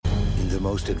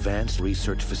most advanced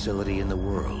research facility in the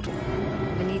world.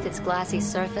 Beneath its glassy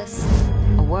surface,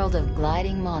 a world of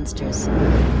gliding monsters.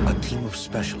 A team of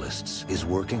specialists is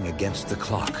working against the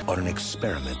clock on an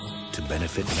experiment to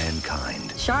benefit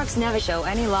mankind. Sharks never show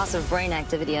any loss of brain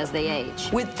activity as they age.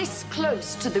 We're this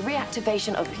close to the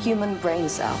reactivation of a human brain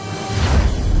cell.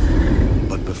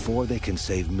 But before they can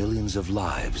save millions of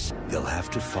lives, they'll have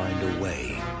to find a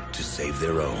way to save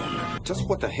their own. Just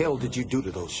what the hell did you do to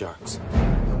those sharks?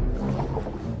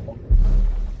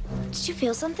 Did you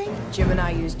feel something? Jim and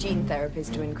I use gene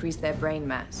therapies to increase their brain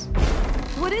mass.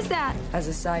 What is that? As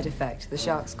a side effect, the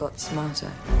sharks got smarter.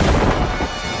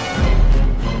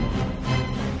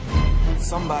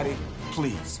 Somebody,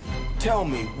 please, tell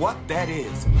me what that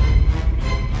is.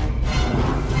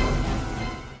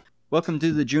 Welcome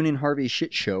to the June and Harvey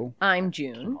shit show. I'm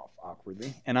June. Off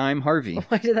awkwardly. And I'm Harvey.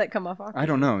 Why did that come off awkwardly? I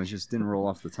don't know. It just didn't roll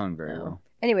off the tongue very well.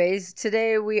 Anyways,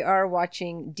 today we are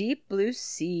watching Deep Blue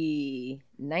Sea,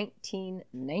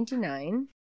 1999.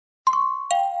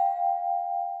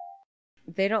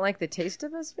 They don't like the taste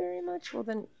of us very much? Well,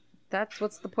 then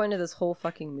what's the point of this whole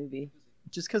fucking movie?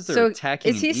 Just because they're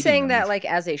attacking is he saying that like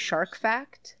as a shark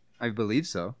fact? I believe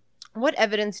so. What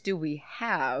evidence do we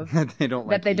have that they don't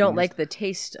like the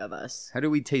taste of us? How do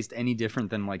we taste any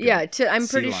different than like I'm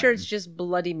pretty sure it's just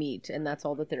bloody meat, and that's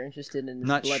all that they're interested in. Is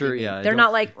not bloody sure, meat. yeah. They're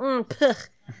not like,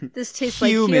 this tastes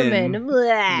like human.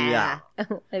 Yeah.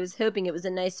 I was hoping it was a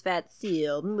nice fat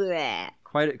seal. Blah.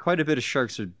 Quite a bit of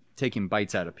sharks are taking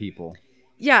bites out of people.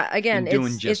 Yeah, again,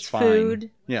 it's fine.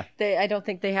 food. Yeah. I don't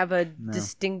think they have a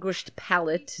distinguished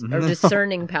palate, or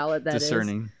discerning palate,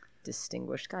 Discerning.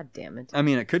 Distinguished, god damn it. I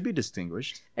mean, it could be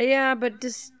distinguished. Yeah, but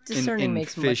discerning in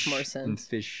makes fish, much more sense. In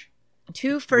fish.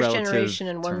 2 first generation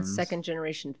and 1 terms. second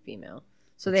generation female.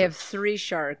 So they have 3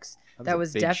 sharks. That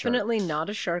was definitely not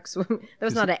a shark swim. That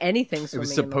was not anything swimming. It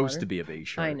was in the supposed water. to be a big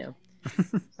shark. I know.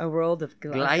 A world of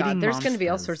gliding There's going to be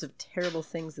all monsters. sorts of terrible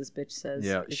things this bitch says.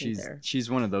 Yeah, isn't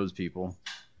she's one of those people.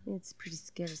 It's pretty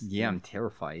scary. Yeah, I'm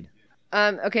terrified.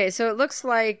 Okay, so it looks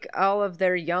like all of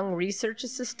their young research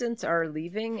assistants are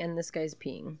leaving, and this guy's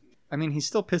peeing. I mean, he's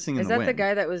still pissing in the Is that wind. the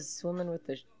guy that was swimming with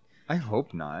the... I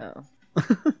hope not. Oh.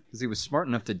 Because he was smart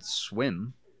enough to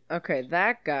swim. Okay,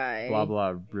 that guy... Blah,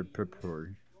 blah, report.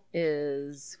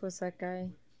 Is... What's that guy?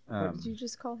 What did you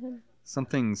just call him?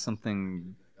 Something,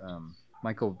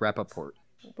 Michael Rappaport.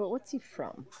 But what's he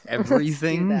from?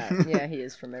 Everything? Let's do that. Yeah, he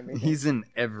is from everything. He's in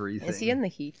everything. Is he in The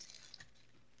Heat?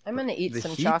 I'm going to eat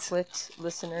some Heat? chocolate,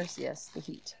 listeners. Yes, The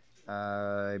Heat.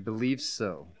 I believe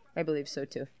so. I believe so,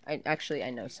 too. I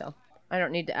know so. I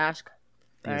don't need to ask.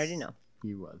 I already know.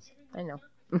 He was. I know.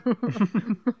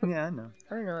 Yeah, I know.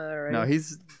 I know that already. No,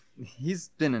 he's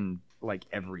been in, like,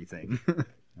 everything.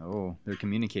 Oh, they're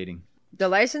communicating. The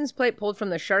license plate pulled from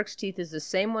the shark's teeth is the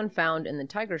same one found in the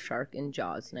tiger shark in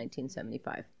Jaws,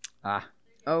 1975. Ah.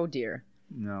 Oh, dear.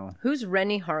 No. Who's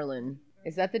Renny Harlin?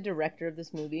 Is that the director of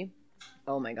this movie?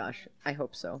 Oh, my gosh. I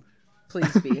hope so.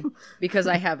 Please be. Because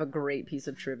I have a great piece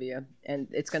of trivia, and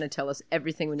it's going to tell us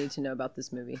everything we need to know about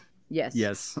this movie. Yes.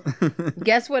 Yes.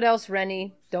 Guess what else,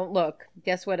 Renny? Don't look.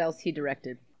 Guess what else he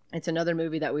directed? It's another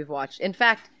movie that we've watched. In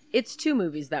fact, it's 2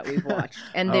 movies that we've watched,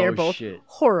 and they're both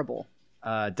horrible.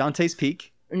 Dante's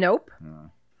Peak. Nope.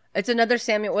 It's another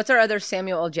Samuel... What's our other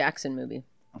Samuel L. Jackson movie?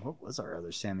 What was our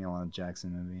other Samuel L.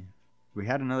 Jackson movie? We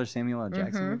had another Samuel L.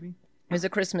 Jackson movie? It was a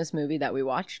Christmas movie that we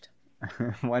watched.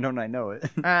 Why don't I know it?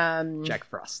 Jack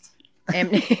Frost.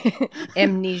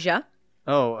 Amnesia.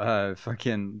 Oh,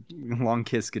 fucking Long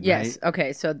Kiss Goodnight. Yes.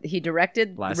 Okay, so he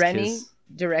directed... Renny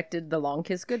directed The Long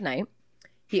Kiss Goodnight.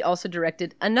 He also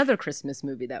directed another Christmas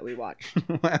movie that we watched.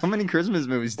 How many Christmas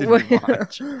movies did we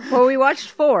watch? Well, we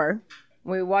watched 4.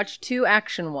 We watched 2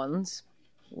 action ones.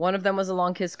 One of them was A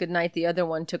Long Kiss Goodnight. The other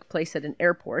one took place at an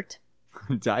airport.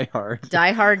 Die Hard.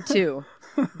 Die Hard 2.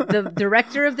 The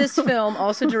director of this film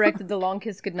also directed The Long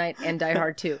Kiss Goodnight and Die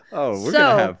Hard 2. Oh, we're going to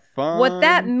have fun. What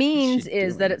that means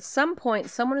is that at some point,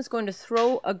 someone is going to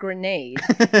throw a grenade.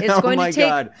 It's going to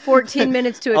take 14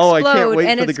 minutes to explode,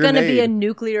 and it's going to be a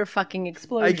nuclear fucking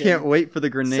explosion. I can't wait for the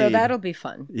grenade. So that'll be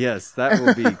fun. Yes, that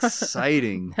will be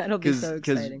exciting. That'll be so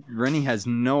exciting. Because Renny has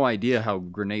no idea how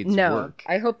grenades work.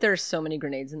 I hope there's so many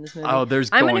grenades in this movie. Oh,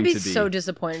 I'm going to be so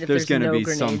disappointed if there's no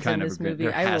grenades in this movie.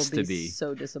 There has to be.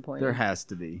 So disappointed. There has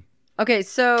to be. Okay,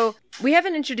 so we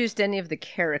haven't introduced any of the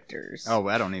characters. Oh,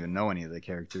 I don't even know any of the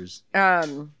characters.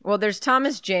 Well, there's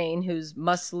Thomas Jane, who's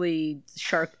muscly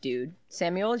shark dude.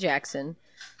 Samuel L. Jackson.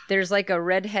 There's like a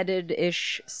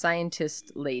redheaded-ish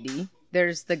scientist lady.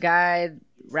 There's the guy,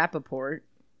 Rappaport.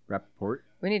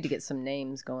 We need to get some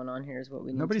names going on here is what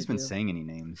we need Nobody's to been do. saying any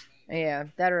names. Yeah,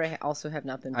 that or I also have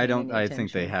not been paying any I attention.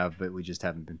 think they have, but we just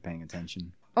haven't been paying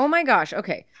attention. Oh my gosh,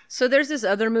 okay. So there's this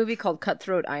other movie called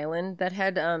Cutthroat Island that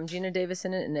had Gina Davis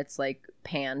in it, and it's like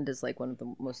panned as like one of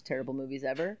the most terrible movies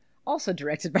ever. Also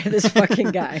directed by this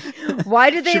fucking guy. Why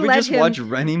did they Should we let just him watch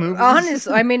Renny movies?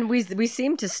 Honestly, I mean, we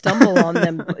seem to stumble on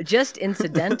them just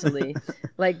incidentally.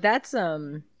 Like that's I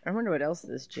wonder what else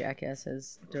this jackass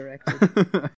has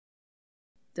directed.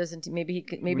 Doesn't maybe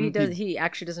he does he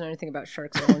actually doesn't know anything about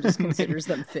sharks at all and just considers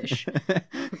them fish.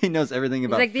 He knows everything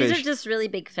about He's like, fish. these are just really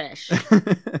big fish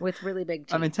with really big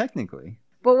teeth. I mean, technically,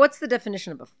 But what's the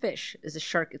definition of a fish? Is a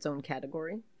shark its own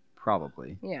category?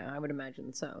 probably. Yeah, I would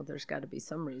imagine so. There's got to be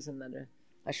some reason that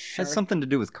a shark... Has something to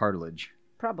do with cartilage.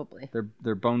 Probably.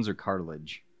 Their bones are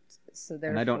cartilage. So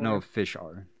And I don't know if fish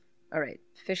are. All right,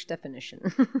 fish definition.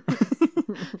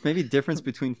 Maybe difference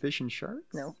between fish and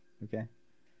sharks? No. Okay.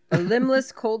 A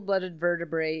limbless, cold-blooded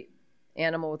vertebrate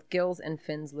animal with gills and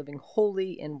fins living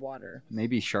wholly in water.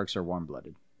 Maybe sharks are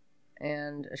warm-blooded.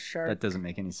 And a shark... That doesn't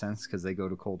make any sense because they go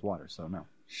to cold water, so no.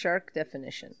 Shark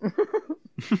definition.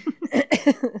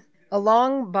 A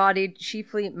long-bodied,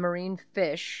 chiefly marine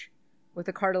fish with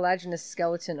a cartilaginous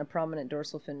skeleton, a prominent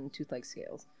dorsal fin, and tooth-like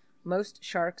scales. Most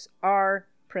sharks are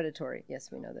predatory. Yes,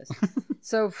 we know this.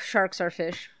 So sharks are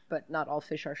fish, but not all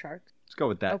fish are sharks. Let's go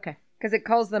with that. Okay. Because it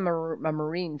calls them a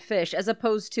marine fish as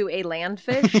opposed to a land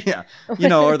fish. Yeah. You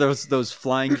know, or those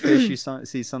flying fish you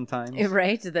see sometimes.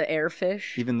 Right? The air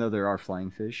fish. Even though there are flying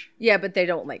fish. Yeah, but they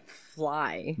don't, like,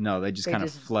 fly. No, they just kind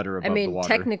of flutter above the water.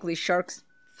 Technically, sharks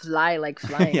fly like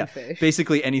flying Yeah. fish.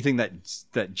 Basically, anything that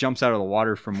jumps out of the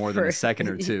water for more than a second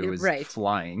or two is Right.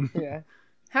 flying. Yeah.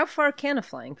 How far can a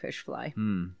flying fish fly?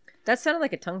 That sounded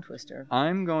like a tongue twister.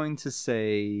 I'm going to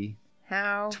say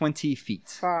How 20 feet.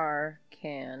 far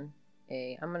can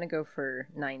I'm going to go for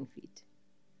 9 feet.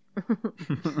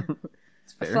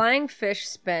 It's A fair. flying fish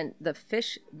spent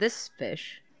this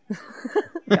fish.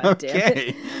 God damn it.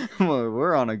 Okay. Well,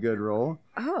 we're on a good roll.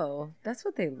 Oh, that's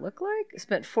what they look like?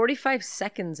 Spent 45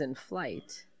 seconds in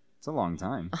flight. It's a long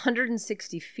time.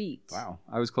 160 feet. Wow.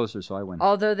 I was closer, so I win.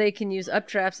 Although they can use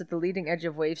updrafts at the leading edge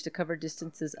of waves to cover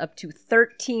distances up to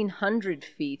 1,300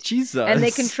 feet. Jesus. And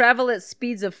they can travel at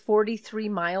speeds of 43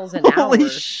 miles an hour. Holy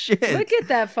shit. Look at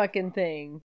that fucking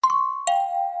thing.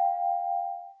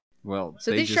 Well,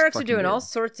 So they these just sharks are fucking doing did. all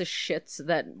sorts of shits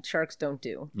that sharks don't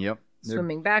do. Yep. They're-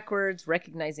 Swimming backwards,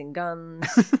 recognizing guns,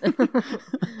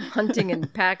 hunting in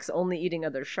packs, only eating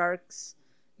other sharks.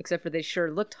 Except for they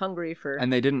sure looked hungry for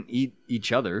And they didn't eat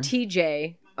each other.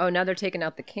 TJ. Oh, now they're taking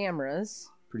out the cameras.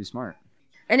 Pretty smart.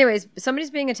 Anyways, somebody's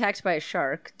being attacked by a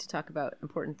shark, to talk about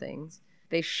important things.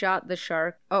 They shot the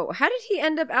shark. Oh, how did he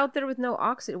end up out there with no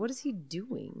oxygen? What is he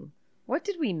doing? What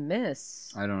did we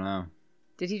miss? I don't know.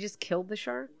 Did he just kill the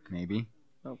shark? Maybe.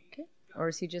 Okay. Or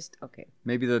is he just... Okay.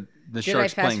 Maybe the Did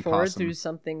shark's I fast playing forward possum. through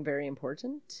something very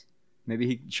important? Maybe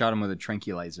he shot him with a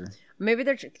tranquilizer. Maybe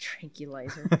they're...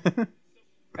 Tranquilizer.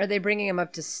 Are they bringing him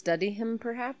up to study him,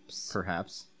 perhaps?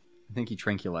 Perhaps. I think he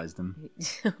tranquilized him.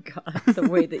 Oh, God. The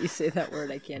way that you say that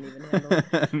word, I can't even handle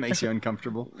it. Makes you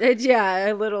uncomfortable.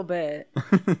 Yeah, a little bit.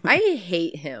 I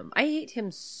hate him. I hate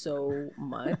him so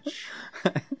much.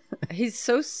 He's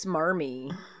so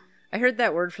smarmy. I heard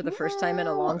that word for the first time in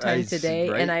a long time today,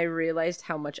 right? and I realized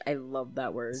how much I love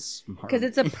that word. Smarmy. Because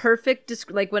it's a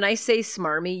perfect... like, when I say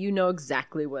smarmy, you know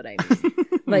exactly what I mean.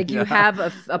 Like, you have a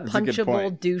good punchable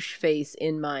point. douche face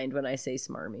in mind when I say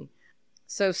smarmy.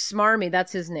 So, Smarmy,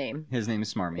 that's his name. His name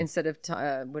is Smarmy. Instead of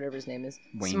whatever his name is.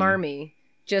 Wayne. Smarmy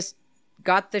just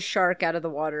got the shark out of the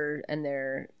water, and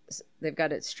they've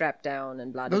got it strapped down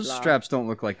and blah, blah, Those blah. straps don't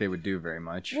look like they would do very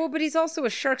much. Well, but he's also a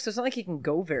shark, so it's not like he can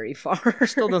go very far.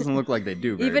 Still doesn't look like they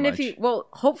do very Even much. if he... Well,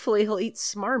 hopefully he'll eat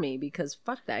Smarmy, because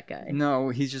fuck that guy. No,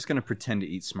 he's just going to pretend to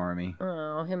eat Smarmy.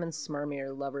 Oh, him and Smarmy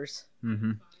are lovers.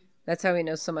 Mm-hmm. That's how he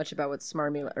knows so much about what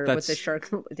Smarmy... Or what That's- the shark...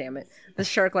 Damn it. The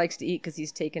shark likes to eat because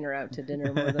he's taken her out to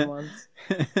dinner more than once.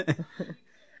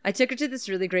 I took her to this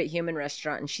really great human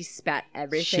restaurant, and she spat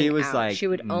everything She was out. like, she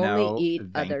would "No, only eat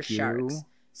thank other you." sharks.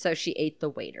 So she ate the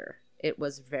waiter. It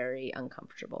was very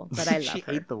uncomfortable, but I love She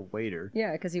her. ate the waiter.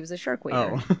 Yeah, because he was a shark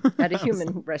waiter Oh. at a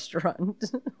human restaurant.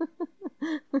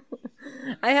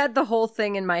 I had the whole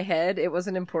thing in my head. It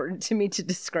wasn't important to me to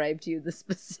describe to you the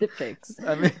specifics.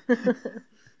 I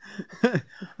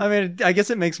mean, I guess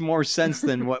it makes more sense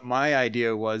than what my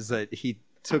idea was, that he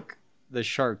took the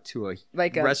shark to a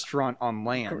restaurant on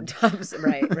land.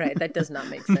 Right. That does not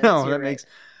make sense. No, You're that right. makes...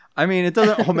 I mean, it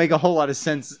doesn't make a whole lot of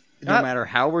sense no matter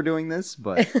how we're doing this,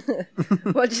 but...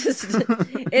 Well, just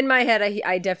in my head,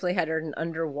 I definitely had her an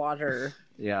underwater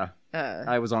Yeah.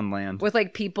 I was on land. With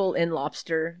like people in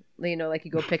Lobster, you know, like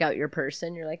you go pick out your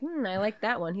person. You're like, I like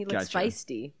that one. He looks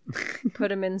feisty.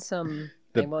 Put him in some.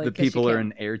 The people are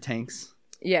in air tanks.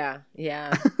 Yeah.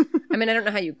 I mean, I don't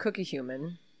know how you cook a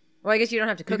human. Well, I guess you don't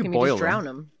have to cook him. You just drown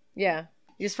him. Yeah.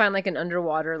 You just find like an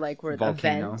underwater, like where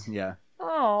volcano. A vent. Yeah.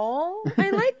 Oh,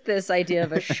 I like this idea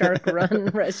of a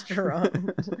shark-run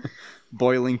restaurant.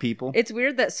 Boiling people. It's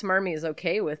weird that Smarmy is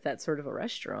okay with that sort of a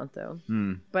restaurant, though.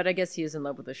 But I guess he is in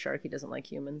love with the shark. He doesn't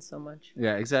like humans so much.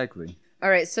 Yeah, exactly.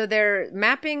 All right, so they're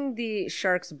mapping the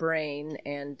shark's brain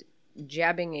and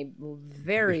jabbing a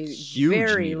very,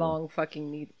 very needle. long fucking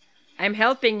needle. I'm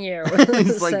helping you,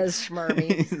 says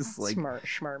Smarmy. He's like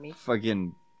Smarmy.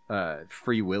 Fucking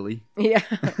Free Willy. Yeah.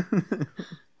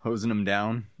 Hosing him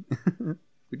down.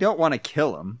 We don't want to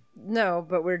kill him. No,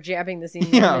 but we're jabbing this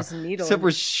enormous needle. Except we're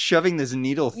shoving this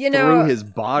needle through his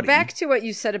body. Back to what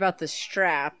you said about the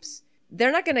straps.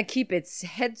 They're not going to keep its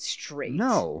head straight.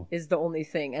 No. Is the only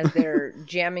thing. As they're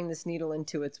jamming this needle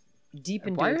deep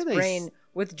into its brain,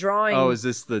 withdrawing. Oh, is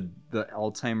this the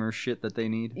Alzheimer's shit that they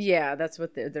need? Yeah, that's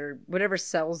what they're whatever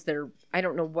cells I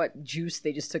don't know what juice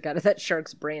they just took out of that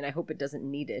shark's brain. I hope it doesn't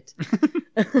need it.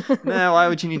 No, why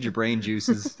would you need your brain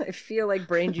juices? I feel like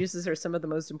brain juices are some of the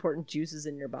most important juices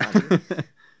in your body.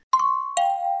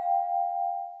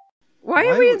 Why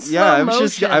are we in slow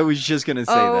motion? I was just gonna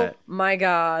say that. Oh my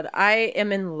god, I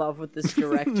am in love with this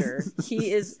director.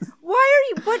 He is.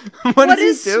 Why are you? What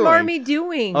is Smarmy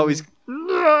doing? Oh, he's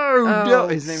no.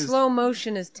 His name slow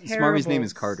motion is terrible. Smarmy's name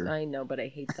is Carter. I know, but I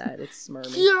hate that. It's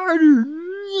Smarmy. Carter,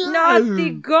 not the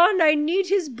gun. I need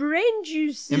his brain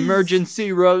juices.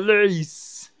 Emergency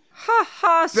release. Ha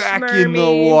ha, Back Smarmy. in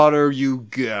the water you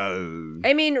go.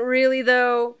 I mean, really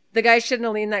though, the guy shouldn't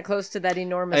have leaned that close to that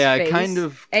enormous face. Kind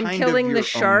of. Killing the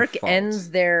shark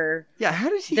ends their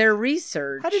their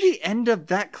research. How did he end up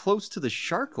that close to the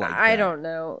shark like that? I don't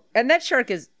know. And that shark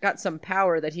has got some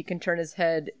power that he can turn his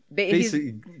head.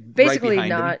 Basically right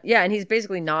not. Him. Yeah, and he's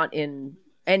basically not in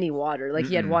any water. Like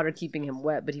he had water keeping him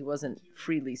wet, but he wasn't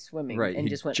freely swimming. Right, and he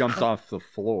just jumped off the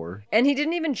floor. And he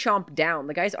didn't even chomp down.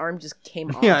 The guy's arm just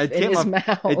came off. Yeah, it came his off.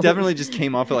 Mouth. It definitely just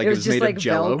came off like it was just made like of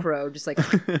Jello. Velcro, just like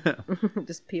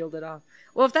just peeled it off.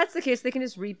 Well, if that's the case, they can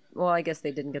just Well, I guess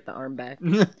they didn't get the arm back.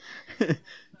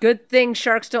 Good thing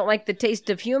sharks don't like the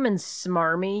taste of humans,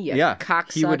 Smarmy. You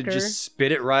cocksucker. He would have just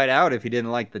spit it right out if he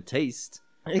didn't like the taste.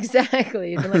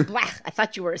 Exactly. You'd be like, blah, I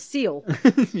thought you were a seal.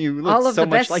 You look all of so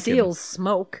the best like seals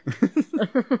smoke.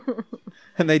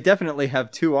 And they definitely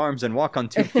have 2 arms and walk on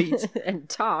 2 feet. And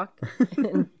talk.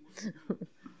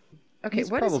 Okay, He's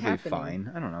what is probably happening?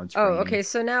 Fine. I don't know. It's raining. raining. Okay,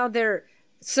 so now they're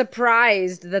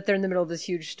surprised that they're in the middle of this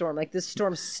huge storm. Like, this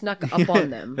storm snuck up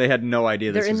on them. They had no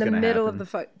idea this was going to happen. They're in the middle of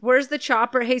the Where's the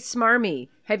chopper? Hey, Smarmy,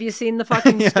 have you seen the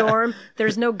fucking storm?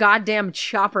 There's no goddamn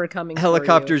chopper coming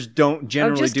Helicopters for you. don't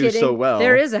generally do so well.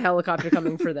 There is a helicopter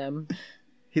coming for them.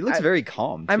 He looks very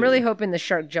calm, too. I'm really hoping the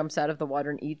shark jumps out of the water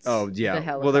and eats the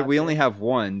helicopter. Well, we only have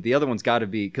one. The other one's got to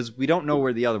be... Because we don't know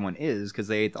where the other one is because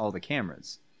they ate all the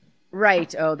cameras.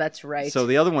 Right. Oh, that's right. So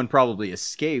the other one probably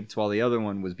escaped while the other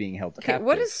one was being held captive.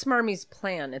 What is Smarmy's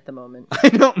plan at the moment? I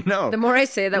don't know. The more I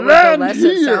say that word, the less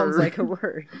it sounds like a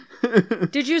word.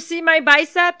 Did you see my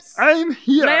biceps? I'm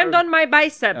here. Land on my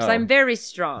biceps. I'm very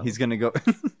strong. He's going to go...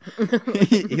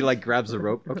 he like grabs the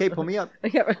rope. Okay, pull me up. I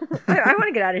want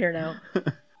to get out of here now.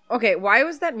 Okay, why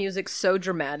was that music so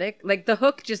dramatic? Like, the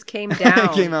hook just came down.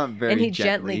 It came out very and he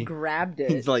gently. Gently grabbed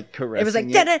it. He's like caressing it. Was like,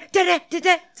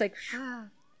 da-da-da-da-da-da. It's like,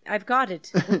 I've got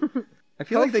it. I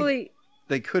feel like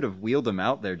they could have wheeled him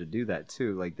out there to do that,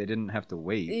 too. Like, they didn't have to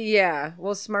wait. Yeah,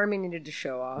 well, Smarmy needed to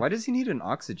show off. Why does he need an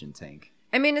oxygen tank?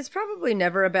 I mean, it's probably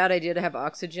never a bad idea to have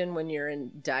oxygen when you're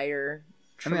in dire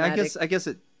traumatic... I mean, I guess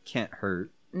it can't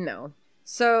hurt. No.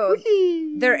 So,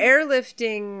 they're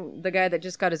airlifting the guy that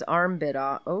just got his arm bit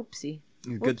off. Oopsie.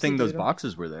 Good thing those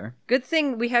boxes were there. Good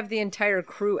thing we have the entire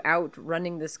crew out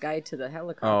running this guy to the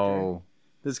helicopter. Oh,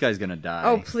 this guy's gonna die.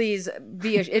 Oh, please.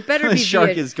 It better be the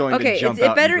shark is going to jump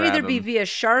out it better and grab either be him. via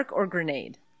shark or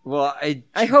grenade. Well,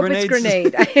 I hope it's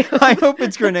grenade. I hope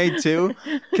it's grenade, too.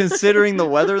 Considering the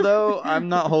weather, though, I'm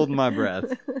not holding my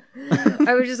breath.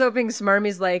 I was just hoping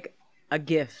Smarmy's like... a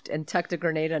gift and tucked a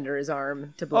grenade under his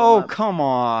arm to blow him up. Oh, come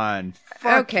on.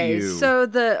 Fuck you. So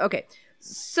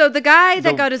the guy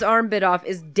that got his arm bit off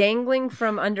is dangling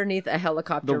from underneath a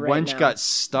helicopter right now. The wench got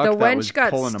stuck. The wench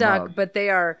got stuck, but they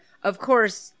are, of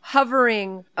course,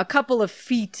 hovering a couple of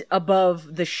feet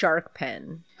above the shark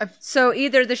pen. So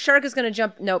either the shark is going to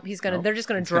jump. Nope, they're just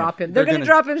going to drop him. They're going to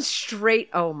drop him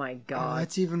straight. Oh my god. Oh,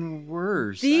 that's even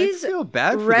worse. I feel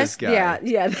bad for this guy.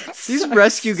 Yeah. These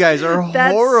rescue guys are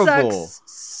horrible.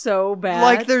 Sucks so bad.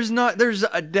 Like, there's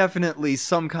definitely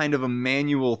some kind of a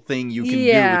manual thing you can do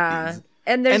with these.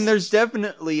 And there's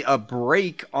definitely a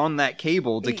break on that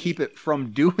cable to keep it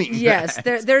from doing yes,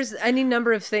 that. there's any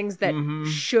number of things that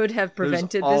should have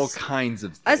prevented there's all this. kinds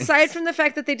of things. Aside from the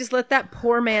fact that they just let that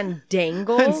poor man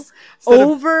dangle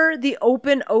over the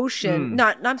open ocean.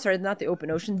 Not the open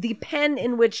ocean. The pen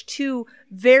in which 2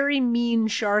 very mean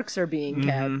sharks are being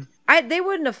kept. They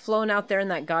wouldn't have flown out there in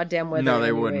that goddamn weather. No,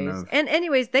 they wouldn't have. And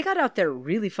anyways, they got out there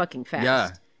really fucking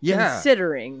fast. Yeah.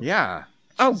 Considering. Yeah.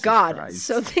 Oh, Jesus God. Christ.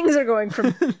 So things are going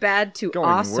from bad to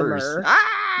awesomer. Worse.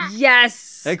 Ah!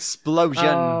 Yes. Explosion.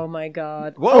 Oh, my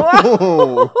God. Whoa.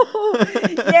 Oh!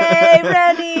 Yay,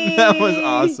 Renny. That was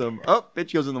awesome. Oh,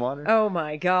 bitch goes in the water. Oh,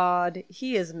 my God.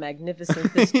 He is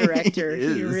magnificent, this director.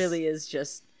 He really is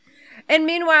just... And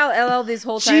meanwhile, LL this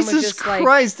whole time was just like... Jesus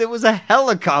Christ, it was a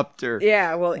helicopter.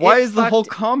 Yeah, well, why is the whole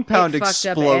compound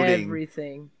exploding? Fucked up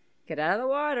everything. Get out of the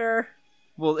water.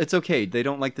 Well, it's okay. They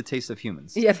don't like the taste of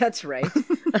humans. Yeah, that's right.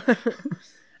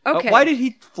 Okay. Why did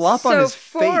he flop on his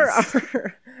face?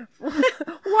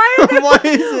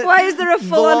 Why is there a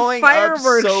full-on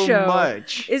fireworks so show?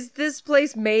 Much? Is this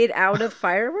place made out of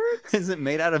fireworks? Is it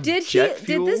made out of jet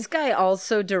fuel? Did this guy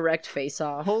also direct Face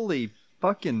Off? Holy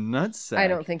fucking nutsack. I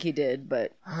don't think he did,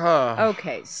 but...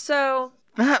 Okay, so...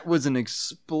 That was an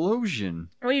explosion.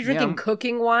 Are you drinking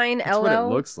cooking wine, That's LL? what it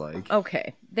looks like.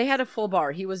 Okay. They had a full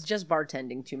bar. He was just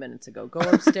bartending 2 minutes ago. Go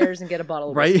upstairs and get a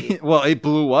bottle of whiskey. Right? Well, it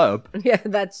blew up. Yeah,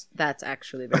 that's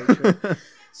actually very true.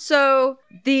 So,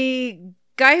 the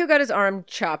guy who got his arm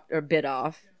chopped or bit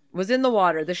off was in the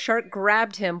water. The shark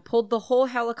grabbed him, pulled the whole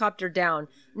helicopter down,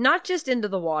 not just into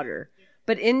the water,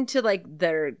 but into like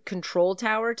their control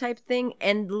tower type thing,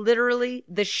 and literally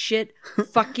the shit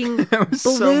fucking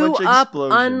blew up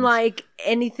unlike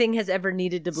anything has ever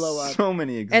needed to blow up. So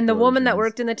many explosions. And the woman that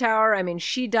worked in the tower, I mean,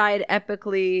 she died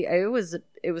epically. It was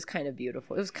kind of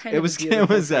beautiful. It was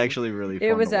actually really fun.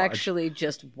 It was to watch. actually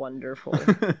just wonderful.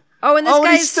 Oh, and this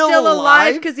guy is still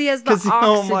alive because he has the oxygen.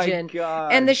 Oh my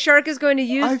God. And the shark is going to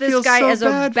use this guy as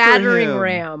a battering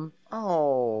ram.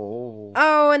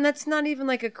 Oh, and that's not even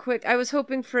like a quick... I was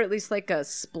hoping for at least like a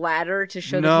splatter to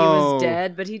show that he was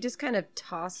dead, but he just kind of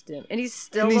tossed him. And he's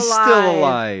still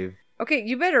alive. Okay,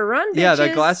 you better run, bitches. Yeah,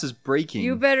 that glass is breaking.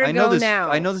 You better go now.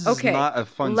 I know this is not a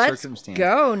fun circumstance. Let's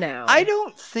go now. I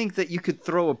don't think that you could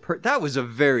throw that was a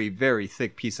very, very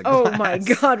thick piece of glass. Oh my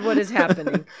God, what is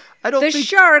happening? The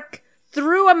shark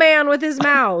threw a man with his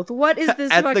mouth. What is this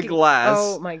at the glass?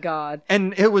 Oh my God.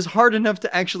 And it was hard enough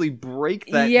to actually break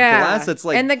that glass that's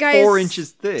like and the guy 4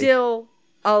 inches thick. Still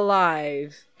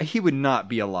alive. He would not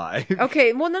be alive.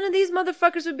 Okay, well none of these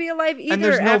motherfuckers would be alive either and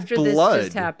there's no after blood. This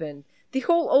just happened. The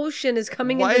whole ocean is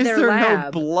coming Why into their lab. Why is there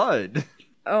no blood?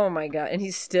 Oh my God, and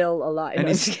he's still alive. And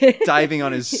he's diving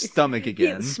on his stomach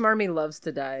again. Smarmy loves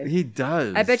to dive. He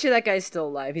does. I bet you that guy's still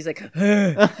alive. He's like,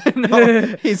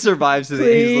 no, he survives to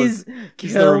Please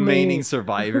he's the remaining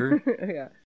survivor. Yeah.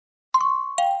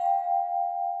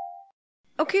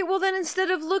 Okay, well then instead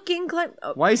of looking,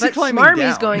 why is he climbing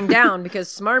Smarmy's down? going down because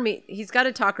Smarmy, he's got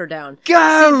to talk her down.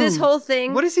 Go! See, this whole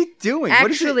thing. What is he doing?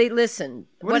 Actually, listen.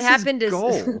 What happened is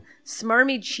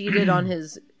Smarmy cheated on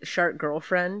his shark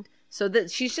girlfriend, so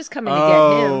that she's just coming to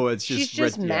get him. Oh, it's she's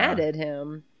just mad at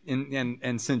him.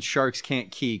 And since sharks can't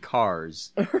key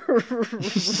cars, right.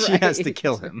 She has to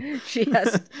kill him. She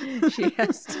has to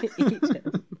eat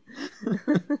him.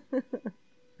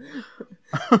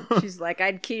 She's like,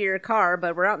 I'd key your car,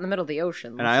 but we're out in the middle of the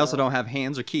ocean. And I also don't have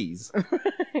hands or keys.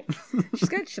 She's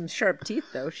got some sharp teeth,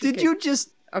 though. You just...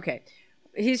 Okay.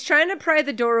 He's trying to pry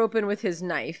the door open with his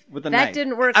knife. That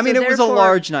didn't work. I mean, it was a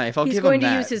large knife. I'll give him that. He's going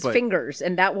to use his fingers,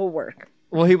 and that will work.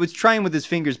 Well, he was trying with his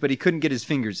fingers, but he couldn't get his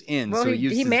fingers in. Well, so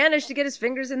he managed to get his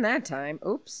fingers in that time.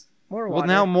 Oops. More water. Well,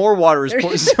 now more water is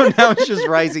pouring, so now it's just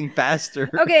rising faster.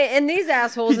 Okay, and these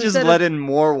assholes... He just let in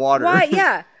more water. Why?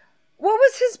 Yeah. What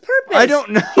was his purpose? I don't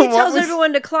know. He tells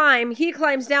everyone to climb. He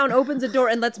climbs down, opens a door,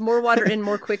 and lets more water in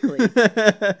more quickly.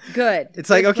 Good. It's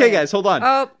like, okay, guys, hold on.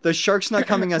 Oh, the shark's not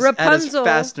coming at us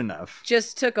fast enough.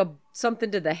 Just took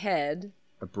something to the head.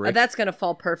 A brick? That's going to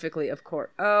fall perfectly, of course.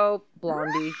 Oh,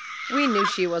 Blondie. We knew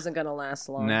she wasn't going to last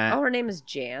long. Nah. Oh, her name is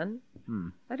Jan?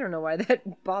 I don't know why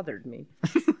that bothered me.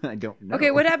 I don't know.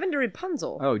 Okay, what happened to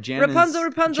Rapunzel? Oh, Jan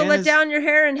Rapunzel, let down your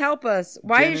hair and help us.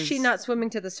 Why is she not swimming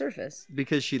to the surface?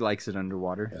 Because she likes it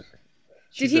underwater.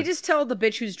 Did he just tell the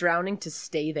bitch who's drowning to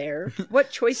stay there?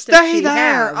 What choice does she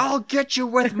have? I'll get you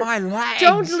with my legs.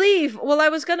 Don't leave. Well, I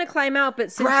was going to climb out,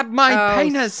 but since... Grab my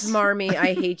penis. Smarmy,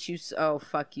 I hate you. Oh,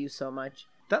 fuck you so much.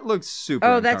 That looks super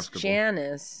uncomfortable. That's uncomfortable.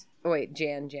 Janice. Oh, wait,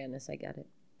 Janice, I got it.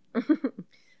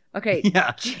 Okay.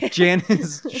 Yeah, Jan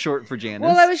is short for Janice.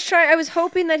 Well, I was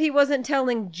hoping that he wasn't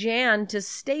telling Jan to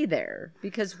stay there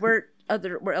because where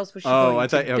else was she going I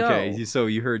thought to go? okay. So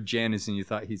you heard Janice and you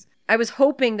thought he's. I was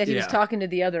hoping that he was talking to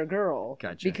the other girl.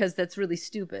 Gotcha. Because that's really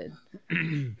stupid.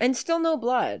 And still no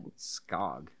blood.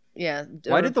 Skog. Yeah.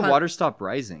 Why did the water stop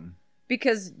rising?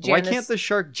 Because Janice, why can't the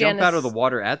shark jump out of the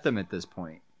water at them at this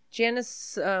point?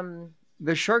 Janice.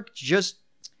 The shark just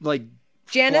like.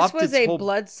 Janice was a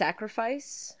blood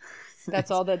sacrifice.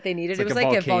 That's all that they needed. It was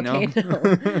like a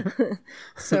volcano.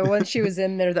 So once she was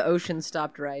in there, the ocean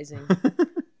stopped rising.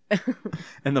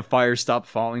 And the fire stopped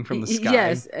falling from the sky.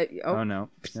 Yes. Oh no,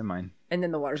 never mind. And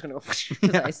then the water's going to go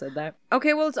because I said that.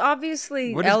 Okay, well, it's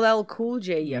obviously LL Cool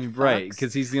J, you fucks. Right,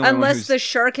 because he's the only one unless the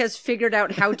shark has figured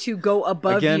out how to go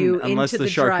above you into the dry hallway. Unless the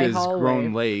shark has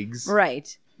grown legs.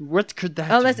 Right. What could that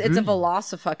Unless be? it's a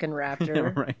velocifucking-raptor.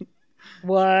 Yeah, right.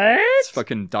 What? It's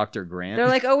fucking Dr. Grant. They're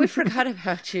like, oh, we forgot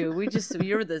about you.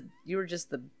 You were just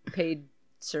the paid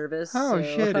service. Oh, so,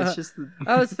 shit, it's just the...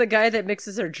 Oh, it's the guy that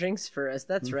mixes our drinks for us.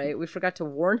 That's right. We forgot to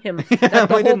warn him that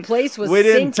the whole place was sinking.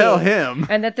 We didn't tell him.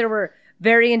 And that there were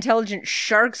very intelligent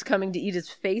sharks coming to eat his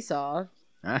face off.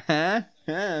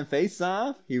 Face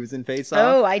Off? He was in Face Off?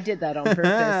 Oh, I did that on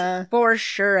purpose. For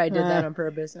sure I did that on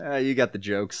purpose. You got the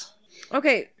jokes.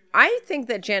 Okay, I think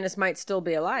that Janice might still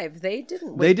be alive. They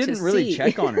didn't really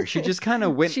check on her. She just kind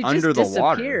of went under the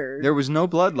water. There was no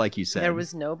blood, like you said. There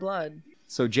was no blood.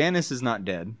 So Janice is not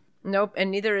dead. Nope, and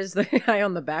neither is the guy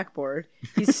on the backboard.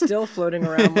 He's still floating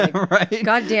around like, right?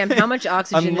 Goddamn, how much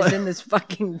oxygen is in this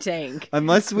fucking tank?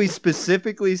 Unless we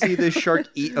specifically see this shark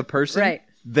eat a person, right?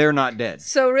 They're not dead.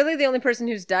 So really, the only person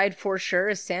who's died for sure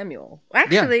is Samuel.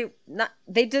 Actually, not.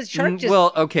 They did. Shark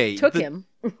just took him.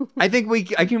 I think we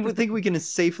can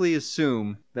safely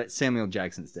assume that Samuel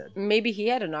Jackson's dead. Maybe he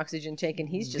had an oxygen tank and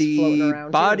he's just floating around.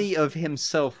 The body of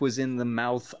himself was in the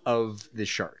mouth of the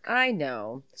shark. I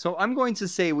know. So I'm going to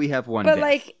say we have one. But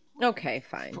death. Okay,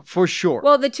 fine. For sure.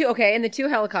 Well, and the two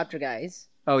helicopter guys.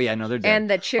 Oh yeah, no, they're dead. And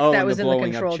the chick that was in the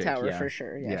control tower for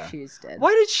sure. Yeah, she's dead.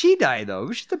 Why did she die though? It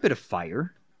was just a bit of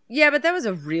fire. Yeah, but that was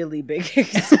a really big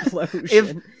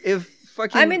explosion. If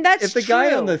the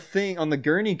guy on the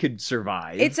gurney could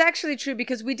survive. It's actually true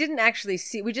because we didn't actually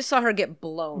see. We just saw her get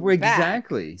blown.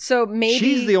 Exactly. Back. So maybe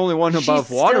she's the only one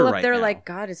above water still up right there. now. Like,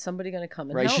 God, is somebody going to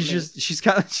come and help me? She's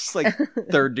like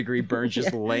 3rd degree burns,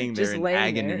 just laying there in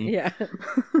agony. There. Yeah,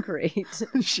 great.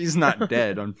 She's not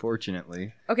dead,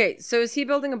 unfortunately. Okay, so is he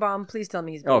building a bomb? Please tell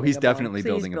me he's building a bomb. Oh, he's definitely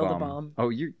building a bomb. Oh,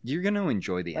 you're going to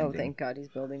enjoy the ending. Oh, thank God he's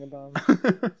building a bomb.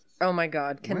 Oh my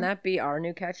God! Can that be our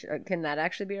new catch? Can that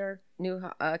actually be our new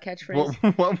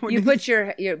catchphrase? What would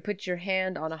you put your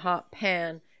hand on a hot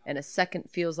pan, and a second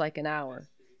feels like an hour.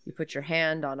 You put your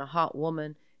hand on a hot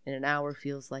woman, and an hour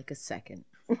feels like a second.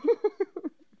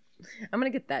 I'm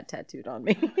gonna get that tattooed on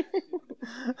me.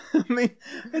 I mean,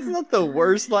 it's not the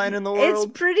worst line in the world.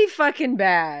 It's pretty fucking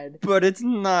bad, but it's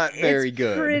not very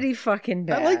good. Pretty fucking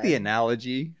bad. I like the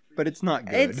analogy. But it's not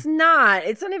good. It's not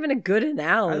even a good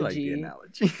analogy. I like the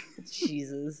analogy.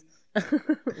 Jesus.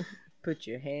 Put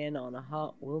your hand on a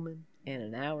hot woman, and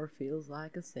an hour feels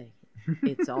like a second.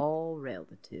 It's all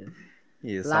relative.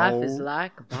 Yes, Life is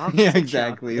like a box yeah, of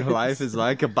exactly. chocolates. Life is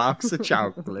like a box of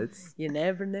chocolates. You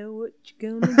never know what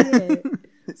you're gonna get.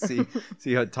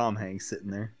 See how Tom Hanks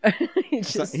sitting there.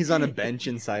 He's on a bench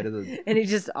inside of the... And he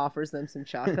just offers them some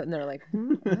chocolate, and they're like,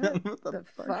 what the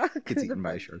fuck? Gets eaten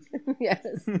by a shark.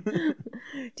 Yes.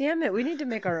 Damn it, we need to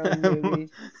make our own movie.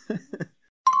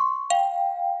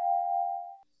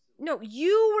 No,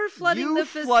 you were flooding the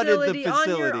facility on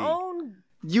your own.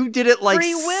 You did it like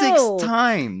 6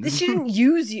 times. She didn't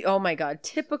use you. Oh my God,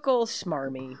 typical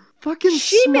Smarmy. Fucking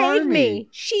She Smarmy. made me.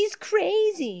 She's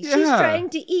crazy. Yeah. She's trying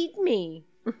to eat me.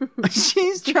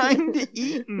 She's trying to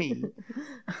eat me.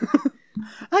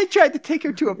 I tried to take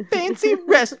her to a fancy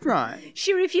restaurant.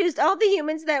 She refused all the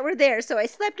humans that were there, so I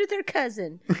slept with her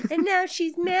cousin. And now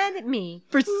she's mad at me.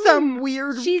 For some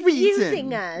weird reason. She's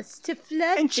using us to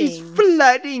flood And things. she's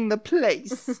flooding the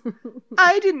place.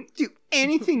 I didn't do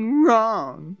anything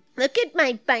wrong. Look at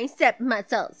my bicep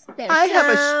muscles. I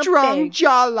have a strong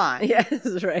jawline.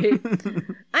 Yes, right.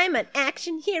 I'm an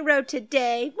action hero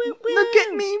today. Woo woo. Look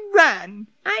at me run.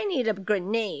 I need a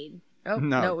grenade. Oh,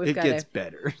 no, it gets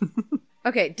better.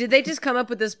 Okay, did they just come up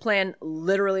with this plan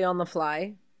literally on the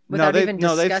fly? Without even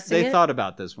discussing it? They thought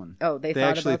about this one. Oh, they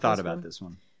actually thought about this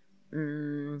one.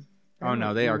 Oh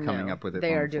no, they are coming up with it.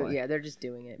 They are doing. Yeah, they're just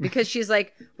doing it because she's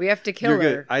like, we have to kill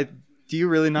her. Do you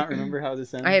really not remember how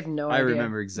this ends? I have no idea. I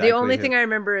remember exactly. The only thing I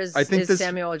remember is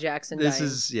Samuel L. Jackson dying.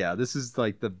 This is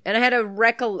like the... And I had a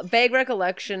vague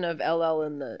recollection of LL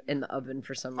in the oven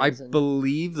for some reason. I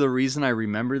believe the reason I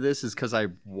remember this is because I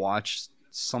watched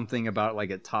something about like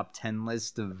a top 10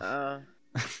 list of...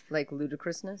 like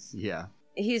ludicrousness? Yeah.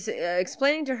 He's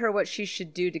explaining to her what she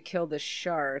should do to kill the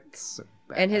shark. So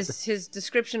and his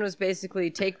description was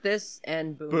basically take this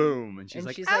and boom. Boom. And she's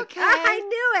okay. I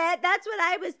knew it. That's what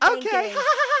I was thinking. Okay.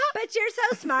 But you're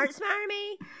so smart,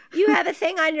 Smarmy. You have a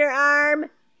thing on your arm.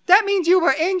 That means you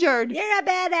were injured. You're a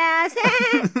badass.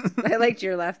 I liked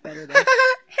your laugh better though.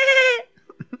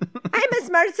 I'm a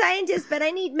smart scientist, but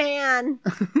I need man.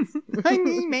 I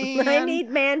need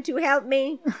man to help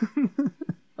me.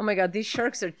 Oh my god, these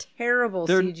sharks are terrible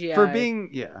CGI. For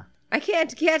being, yeah. I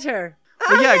can't get her.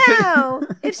 Oh yeah, no!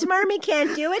 If Smarmy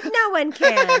can't do it, no one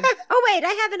can. Oh wait, I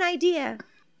have an idea.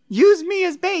 Use me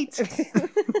as bait.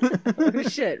 Oh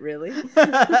shit, really?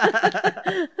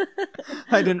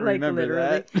 I didn't remember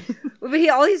literally. that. But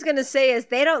all he's going to say is,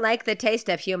 they don't like the taste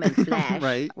of human flesh.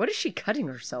 Right. What is she cutting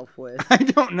herself with? I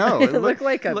don't know. It looked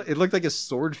like it looked like a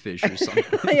swordfish or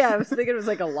something. Yeah, I was thinking it was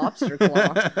like a lobster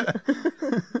claw.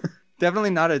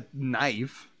 Definitely not a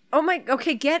knife. Oh my,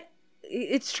 okay,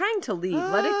 it's trying to leave.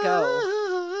 Let it go.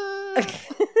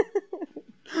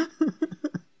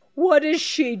 What is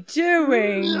she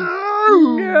doing?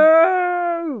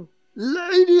 No!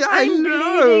 Lady, I'm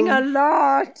bleeding a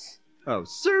lot. Oh,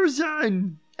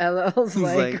 Susan! LL's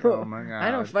like, oh my god. I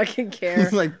don't fucking care.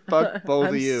 He's like, fuck both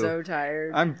of you. I'm so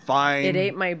tired. I'm fine. It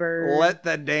ate my bird. Let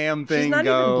the damn thing go. She's not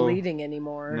even bleeding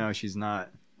anymore. No, she's not.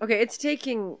 Okay, it's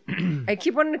taking... I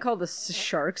keep wanting to call the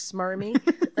shark Smarmy.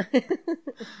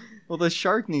 Well, the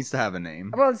shark needs to have a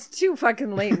name. Well, it's too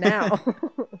fucking late now.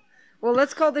 Well,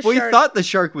 let's call the shark... Well, we thought the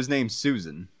shark was named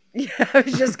Susan. Yeah, I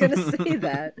was just going to say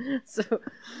that. So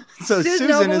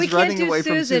Susan is running away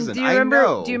from Susan. Do you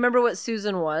remember what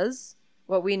Susan was?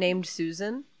 What we named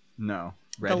Susan? No.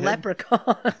 Redhead? The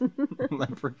leprechaun.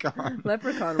 Leprechaun.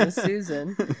 Leprechaun was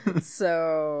Susan.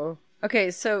 So...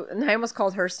 Okay, so and I almost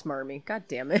called her Smarmy. God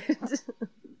damn it.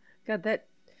 God,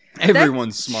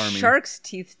 everyone's Smarmy. Shark's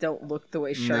teeth don't look the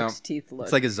way shark's teeth look.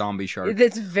 It's like a zombie shark.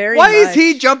 It's very Why is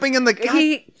he jumping in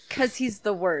the... Because he's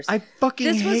the worst. I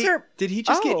fucking hate... her... Did he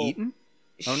just get eaten?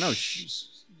 Oh, no.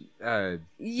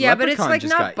 Yeah, but it's like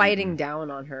not biting down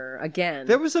on her again.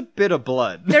 There was a bit of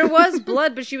blood. There was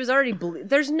blood, but she was already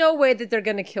There's no way that they're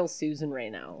going to kill Susan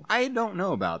right now. I don't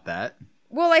know about that.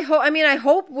 Well, I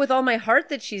hope with all my heart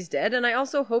that she's dead, and I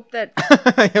also hope that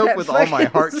I hope with all my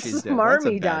heart she's dead. That's a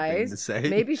bad dies. thing to say.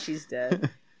 Maybe she's dead.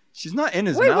 She's not in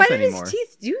his mouth mouth anymore. Why did his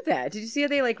teeth do that? Did you see how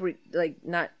they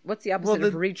not? What's the opposite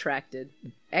of retracted?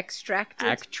 Extracted.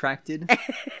 Extracted.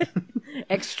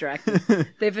 Extracted.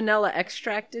 They vanilla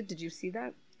extracted. Did you see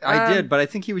that? I did, but I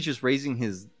think he was just raising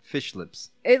his fish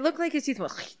lips. It looked like his teeth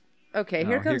went. Okay,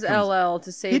 here comes LL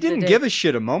to save. He didn't give a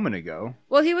shit a moment ago.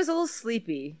 Well, he was a little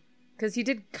sleepy. Because he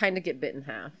did kind of get bit in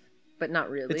half, but not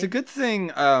really. It's a good thing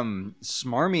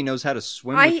Smarmy knows how to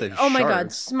swim with the Oh my god,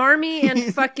 Smarmy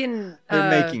and fucking... They're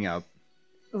making up.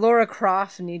 Laura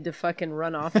Croft need to fucking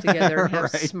run off together and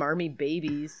have Smarmy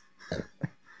babies.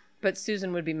 But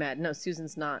Susan would be mad. No,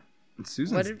 Susan's not.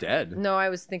 Susan's dead. No, I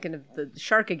was thinking of the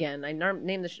shark again. I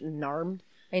named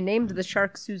the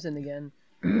shark Susan again.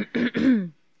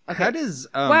 Okay. How does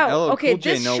wow? Okay,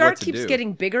 this know shark what to keeps do?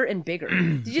 getting bigger and bigger.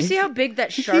 Did you see how big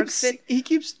that shark fit? He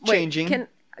keeps changing. Wait,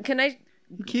 can I?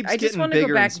 He keeps I just getting want to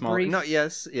bigger go back and smaller. brief. No,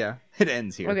 yes, yeah, it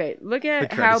ends here. Okay, look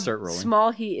at how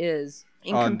small he is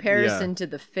in comparison to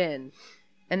the fin,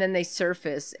 and then they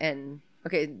surface and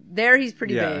there he's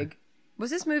pretty big. Was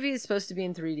this movie supposed to be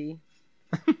in 3D?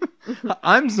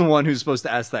 I'm the one who's supposed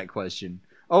to ask that question.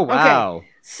 Oh wow! Okay.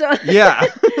 So yeah.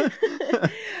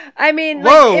 I mean,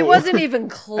 it wasn't even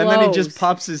close. And then it just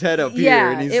pops his head up here,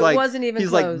 and he's wasn't even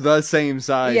close. Like the same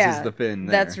size as the fin.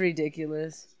 There. That's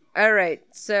ridiculous. All right,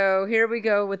 so here we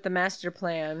go with the master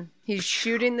plan. He's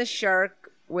shooting the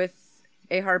shark with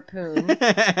a harpoon.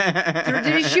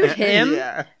 Did he shoot him?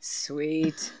 Yeah.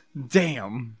 Sweet.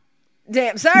 Damn.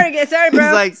 Sorry, bro.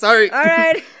 He's like, sorry. All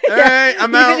right. All right,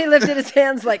 I'm out. Even he lifted his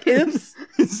hands like, oops.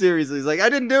 Seriously, he's like, I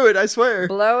didn't do it, I swear.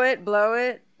 Blow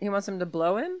it. He wants him to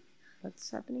blow him?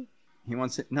 What's happening? He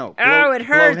wants it. No. It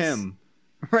hurts. Blow him.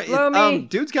 Right. Blow me.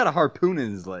 Dude's got a harpoon in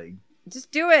his leg.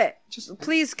 Just do it.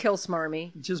 Please kill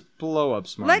Smarmy. Just blow up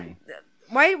Smarmy.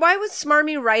 Why was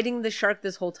Smarmy riding the shark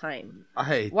this whole time?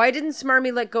 Why didn't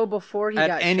Smarmy let go before he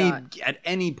got shot? At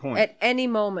any point. At any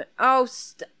moment. Oh,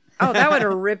 that would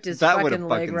have ripped his fucking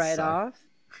leg right off.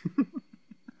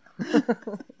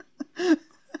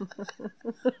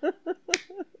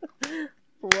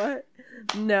 What?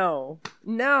 No.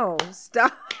 No.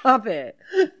 Stop it.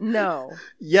 No.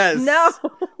 Yes. No.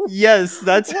 Yes,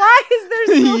 that's... Why is there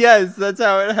so... Yes, that's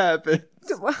how it happened.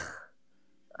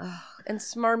 And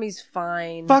Smarmy's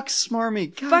fine. Fuck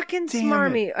Smarmy. God Fucking damn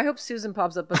Smarmy. it. I hope Susan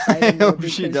pops up beside him. I hope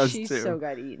because she does she too. so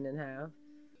got eaten in half.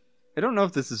 I don't know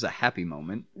if this is a happy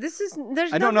moment. There's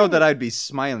I don't know that I'd be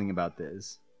smiling about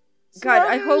this. God,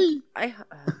 Smarmy!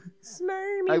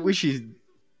 Smarmy. I wish he...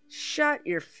 Shut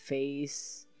your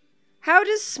face. How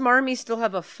does Smarmy still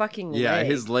have a fucking leg? Yeah,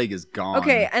 his leg is gone.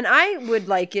 Okay, and I would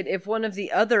like it if one of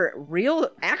the other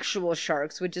real, actual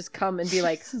sharks would just come and be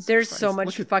like, there's so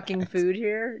much fucking food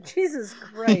here. Jesus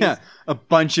Christ. Yeah, a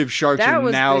bunch of sharks that are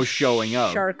was now the showing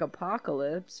up. Shark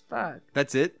apocalypse. Fuck.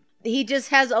 That's it? He just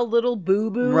has a little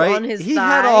boo-boo Right? on his He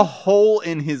thigh. had a hole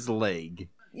in his leg.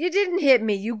 You didn't hit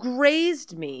me. You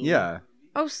grazed me. Yeah.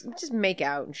 Oh, just make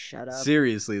out and shut up.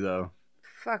 Seriously, though.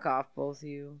 Fuck off, both of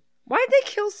you. Why'd they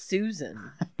kill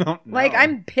Susan? I don't know. Like,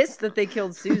 I'm pissed that they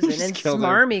killed Susan and killed her.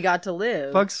 Smarmy got to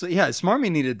live. Yeah,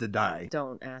 Smarmy needed to die.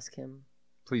 Don't ask him.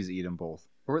 Please eat them both.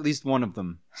 Or at least one of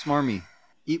them. Smarmy,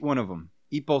 eat one of them.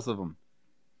 Eat both of them.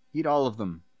 Eat all of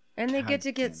them. And they get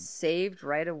to get saved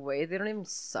right away. They don't even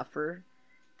suffer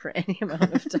for any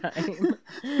amount of time.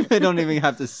 They don't even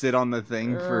have to sit on the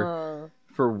thing for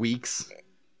weeks.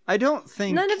 I don't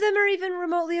think... None of them are even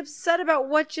remotely upset about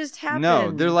what just happened.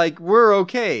 No, they're like, we're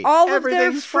okay. All of their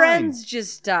Everything's friends fine.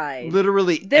 just died.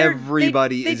 Literally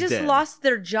everybody is dead. They just lost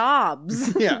their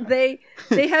jobs. Yeah. They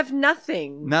have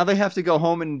nothing. Now they have to go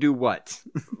home and do what?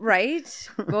 Right?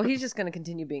 Well, he's just going to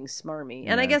continue being Smarmy.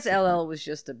 And I guess LL was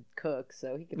just a cook,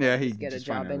 so he could just get a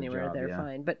job anywhere. They're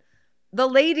fine. But the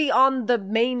lady on the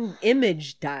main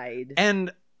image died.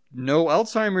 And no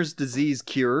Alzheimer's disease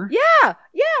cure. Yeah,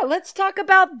 let's talk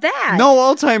about that. No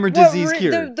Alzheimer's disease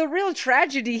cure. The real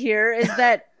tragedy here is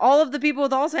that all of the people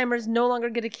with Alzheimer's no longer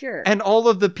get a cure. And all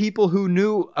of the people who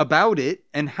knew about it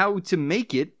and how to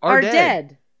make it are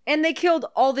dead. And they killed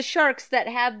all the sharks that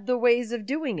had the ways of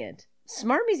doing it.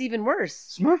 Smarmy's even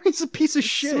worse. Smarmy's a piece of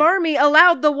shit. Smarmy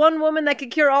allowed the one woman that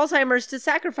could cure Alzheimer's to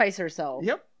sacrifice herself.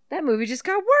 Yep. That movie just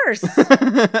got worse.